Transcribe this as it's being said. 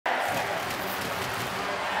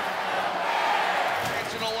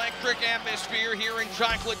electric atmosphere here in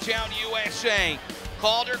Chocolatetown, USA.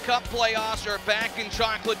 Calder Cup playoffs are back in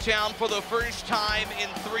Chocolatetown for the first time in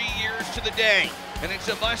 3 years to the day, and it's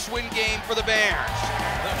a must-win game for the Bears.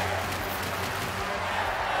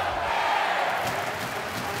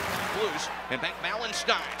 Blues, and back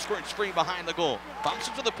Mallenstein squirts free behind the goal. Bumps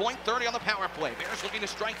it to the point, 30 on the power play. Bears looking to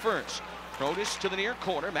strike first. Protus to the near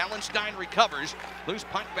corner. Mallenstein recovers. Loose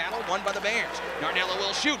punt battle won by the Bears. Darnella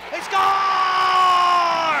will shoot. They score!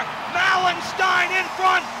 Mallenstein in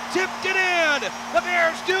front, tipped it in. The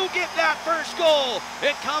Bears do get that first goal.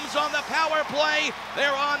 It comes on the power play.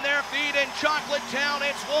 They're on their feet in Chocolatetown.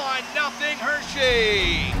 It's 1-0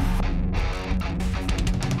 Hershey.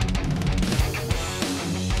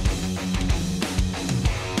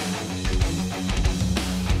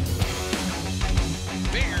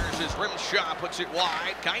 Rim shot puts it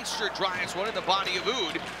wide. Geister drives one in the body of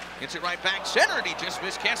Oud. Gets it right back centered. He just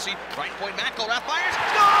missed Kessie. Right point McElrath fires.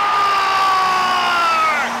 Score!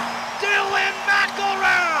 Dylan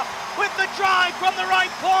McElrath with the drive from the right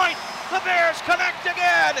point. The Bears connect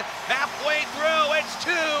again. Halfway through, it's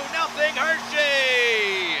 2-0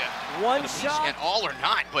 Hershey. One shot. And all or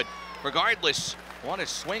not, but regardless, what a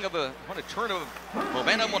turn of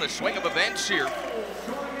momentum, what a swing of events here. 2-0.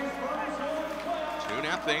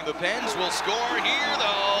 The Pens will score here,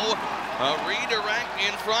 though. A redirect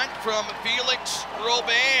in front from Felix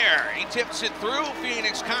Robert. He tips it through.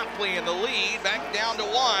 Phoenix Copley in the lead, back down to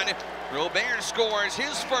 1. Robert scores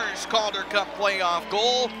his first Calder Cup playoff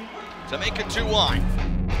goal to make it 2-1.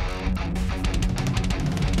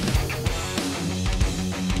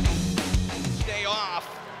 Stay off.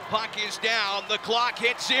 Puck is down. The clock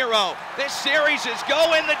hits 0. This series is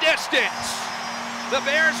going the distance. The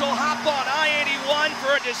Bears will hop on I-81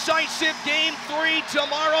 for a decisive Game 3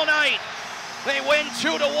 tomorrow night. They win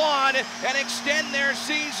 2-1 and extend their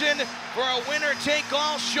season for a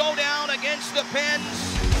winner-take-all showdown against the Pens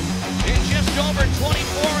in just over 24